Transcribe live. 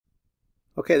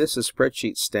Okay, this is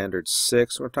Spreadsheet Standard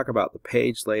 6. We're going to talk about the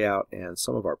page layout and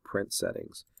some of our print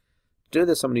settings. To do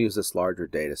this, I'm going to use this larger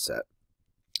data set.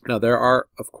 Now, there are,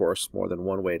 of course, more than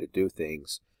one way to do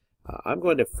things. I'm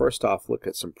going to first off look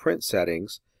at some print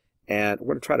settings, and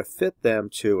we're going to try to fit them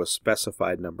to a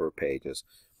specified number of pages.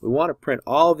 We want to print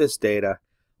all of this data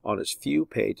on as few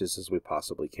pages as we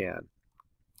possibly can.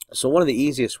 So one of the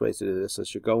easiest ways to do this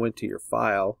is you go into your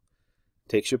file,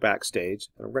 takes you backstage,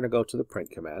 and we're going to go to the print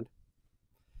command.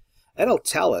 And it'll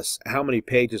tell us how many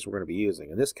pages we're going to be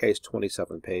using. In this case,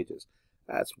 27 pages.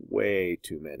 That's way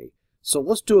too many. So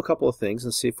let's do a couple of things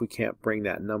and see if we can't bring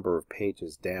that number of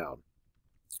pages down.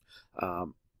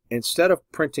 Instead of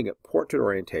printing at portrait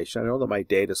orientation, I know that my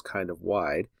data is kind of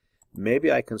wide.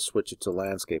 Maybe I can switch it to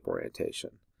landscape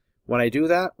orientation. When I do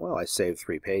that, well, I save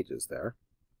 3 pages there.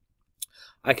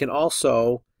 I can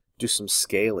also do some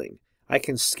scaling. I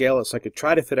can scale it so I could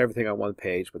try to fit everything on one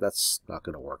page, but that's not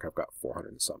going to work. I've got 400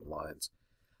 and something lines.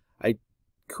 I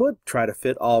could try to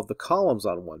fit all of the columns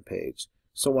on one page.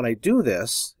 So when I do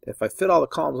this, if I fit all the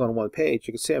columns on one page,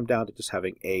 you can see I'm down to just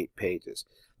having 8 pages.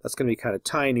 That's going to be kind of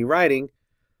tiny writing,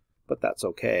 but that's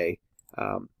okay.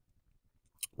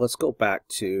 Let's go back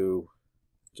to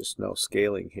just no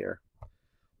scaling here.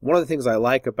 One of the things I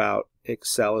like about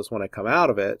Excel is when I come out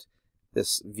of it,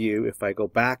 this view, if I go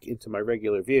back into my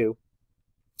regular view,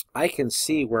 I can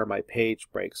see where my page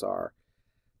breaks are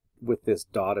with this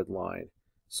dotted line.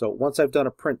 So once I've done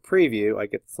a print preview, I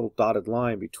get this little dotted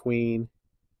line between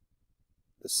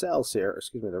the cells here,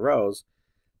 excuse me, the rows,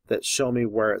 that show me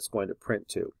where it's going to print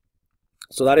to.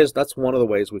 So that's one of the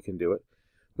ways we can do it.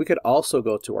 We could also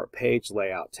go to our page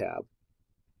layout tab.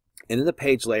 And in the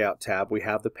page layout tab, we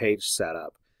have the page set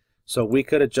up. So we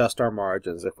could adjust our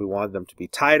margins if we wanted them to be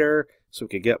tighter so we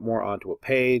could get more onto a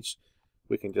page.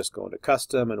 We can just go into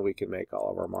custom and we can make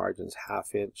all of our margins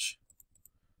 1/2 inch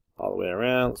all the way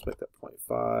around. Let's make that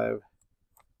 0.5,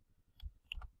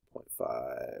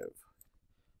 0.5,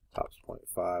 top's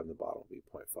 0.5, and the bottom will be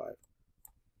 0.5.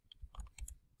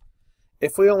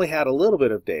 If we only had a little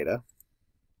bit of data,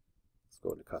 let's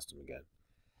go into custom again,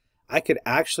 I could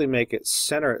actually make it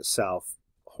center itself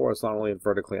horizontally and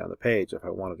vertically on the page if I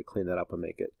wanted to clean that up and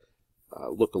make it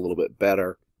look a little bit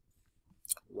better.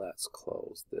 Let's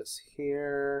close this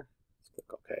here. Let's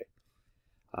click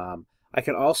OK. I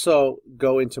can also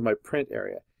go into my print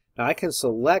area. Now I can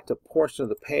select a portion of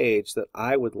the page that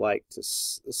I would like to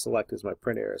select as my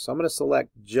print area. So I'm going to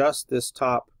select just this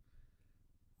top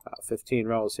 15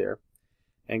 rows here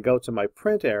and go to my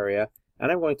print area,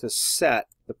 and I'm going to set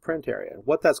the print area.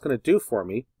 What that's going to do for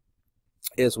me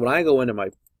is when I go into my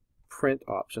print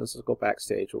options, let's go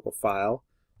backstage, we'll go File,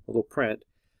 we'll go Print.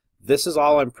 This is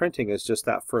all I'm printing is just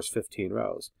that first 15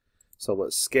 rows. So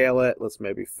let's scale it. Let's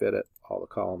maybe fit it, all the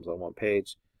columns on one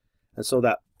page. And so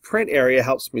that print area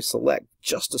helps me select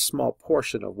just a small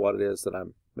portion of what it is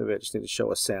that maybe I just need to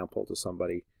show a sample to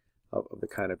somebody of the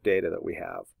kind of data that we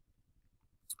have.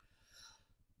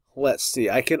 Let's see.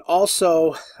 I can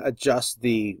also adjust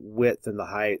the width and the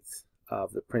height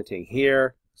of the printing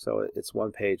here. So it's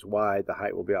 1 page wide. The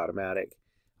height will be automatic.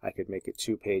 I could make it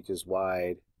 2 pages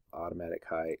wide. Automatic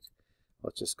height.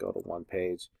 Let's just go to 1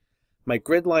 page. My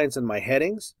grid lines and my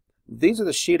headings, these are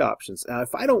the sheet options. Now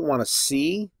if I don't want to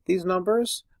see these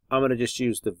numbers, I'm going to just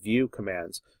use the view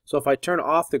commands. So if I turn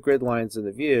off the grid lines in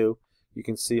the view, you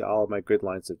can see all of my grid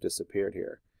lines have disappeared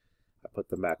here. I put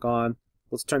them back on.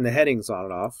 Let's turn the headings on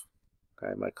and off.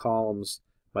 Okay, my columns,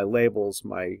 my labels,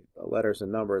 my letters and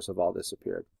numbers have all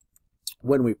disappeared.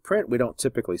 When we print, we don't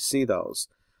typically see those.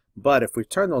 But if we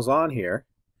turn those on here,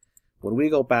 when we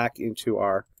go back into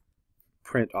our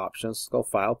print options, go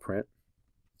File, Print,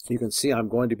 you can see I'm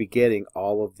going to be getting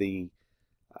all of the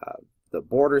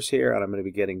borders here, and I'm going to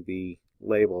be getting the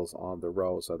labels on the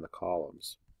rows and the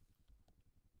columns.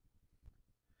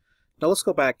 Now let's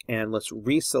go back and let's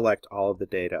reselect all of the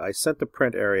data. I sent the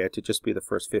print area to just be the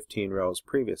first 15 rows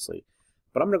previously,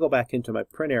 but I'm going to go back into my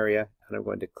print area and I'm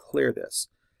going to clear this.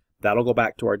 That'll go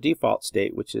back to our default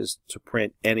state, which is to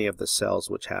print any of the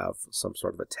cells which have some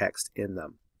sort of a text in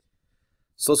them.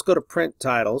 So let's go to Print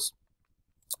Titles,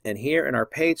 and here in our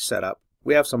page setup,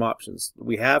 we have some options.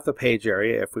 We have the page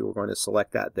area if we were going to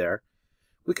select that there.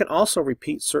 We can also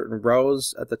repeat certain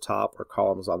rows at the top or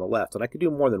columns on the left, and I could do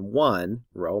more than 1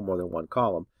 row, more than 1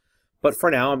 column. But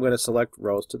for now, I'm going to select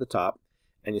rows to the top,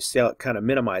 and you see how it kind of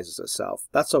minimizes itself.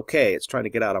 That's okay. It's trying to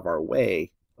get out of our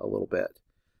way a little bit.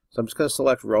 So I'm just going to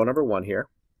select row number 1 here,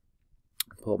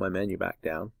 pull my menu back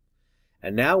down,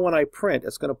 and now when I print,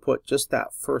 it's going to put just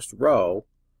that first row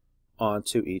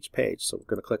onto each page. So we're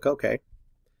going to click OK,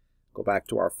 go back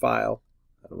to our file,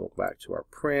 and we'll go back to our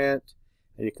print,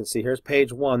 And you can see here's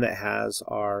page 1 that has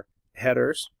our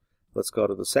headers. Let's go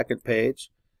to the second page.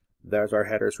 There's our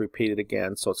headers repeated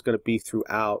again. So it's going to be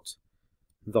throughout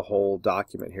the whole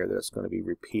document here that it's going to be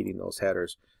repeating those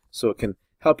headers. So it can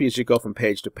help you as you go from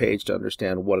page to page to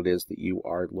understand what it is that you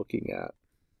are looking at.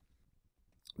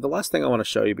 The last thing I want to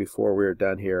show you before we're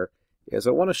done here is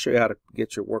I want to show you how to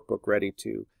get your workbook ready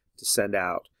to send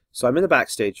out. So I'm in the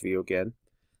Backstage view again.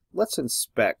 Let's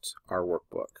inspect our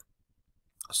workbook.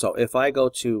 So if I go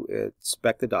to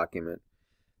inspect the document,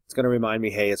 it's going to remind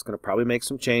me, hey, it's going to probably make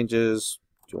some changes.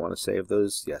 Do you want to save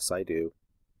those? Yes, I do.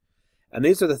 And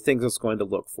these are the things it's going to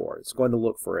look for. It's going to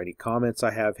look for any comments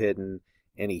I have hidden,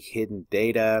 any hidden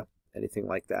data, anything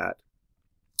like that.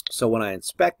 So when I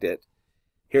inspect it,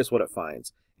 here's what it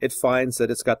finds. It finds that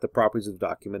it's got the properties of the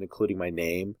document, including my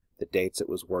name, the dates it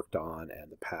was worked on, and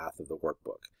the path of the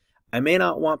workbook. I may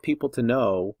not want people to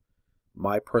know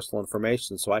my personal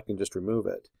information, so I can just remove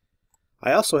it.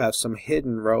 I also have some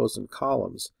hidden rows and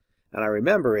columns. And I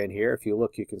remember in here, if you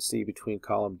look, you can see between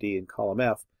column D and column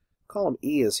F, column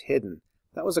E is hidden.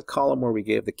 That was a column where we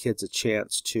gave the kids a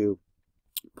chance to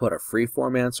put a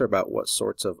free-form answer about what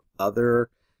sorts of other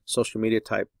social media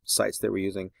type sites they were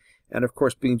using. And of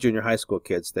course, being junior high school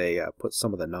kids, they put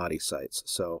some of the naughty sites.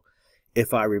 So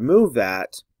if I remove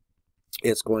that,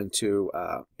 it's going to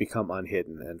become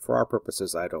unhidden. And for our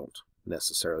purposes, I don't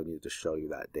necessarily need to show you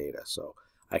that data. So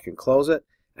I can close it,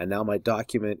 and now my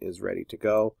document is ready to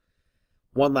go.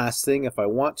 One last thing, if I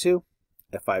want to,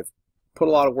 if I've put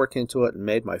a lot of work into it and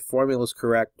made my formulas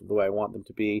correct the way I want them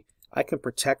to be, I can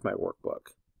protect my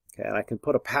workbook. Okay, and I can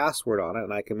put a password on it,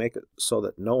 and I can make it so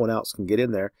that no one else can get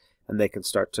in there and they can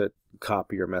start to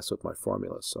copy or mess with my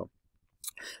formulas. So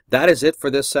that is it for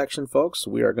this section, folks.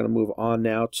 We are going to move on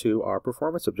now to our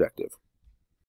performance objective.